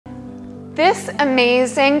This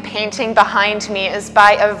amazing painting behind me is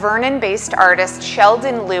by a Vernon-based artist,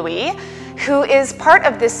 Sheldon Louis, who is part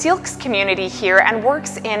of the Syilx community here and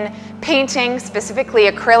works in painting, specifically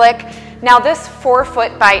acrylic. Now this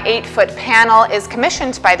 4-foot by 8-foot panel is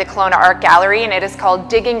commissioned by the Kelowna Art Gallery, and it is called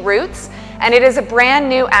Digging Roots, and it is a brand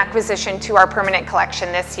new acquisition to our permanent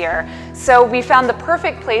collection this year. So we found the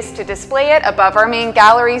perfect place to display it above our main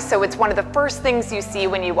gallery, so it's one of the first things you see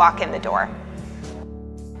when you walk in the door.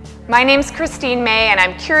 My name's Christine May, and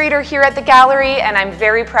I'm curator here at the gallery, and I'm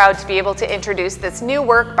very proud to be able to introduce this new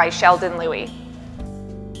work by Sheldon Louis.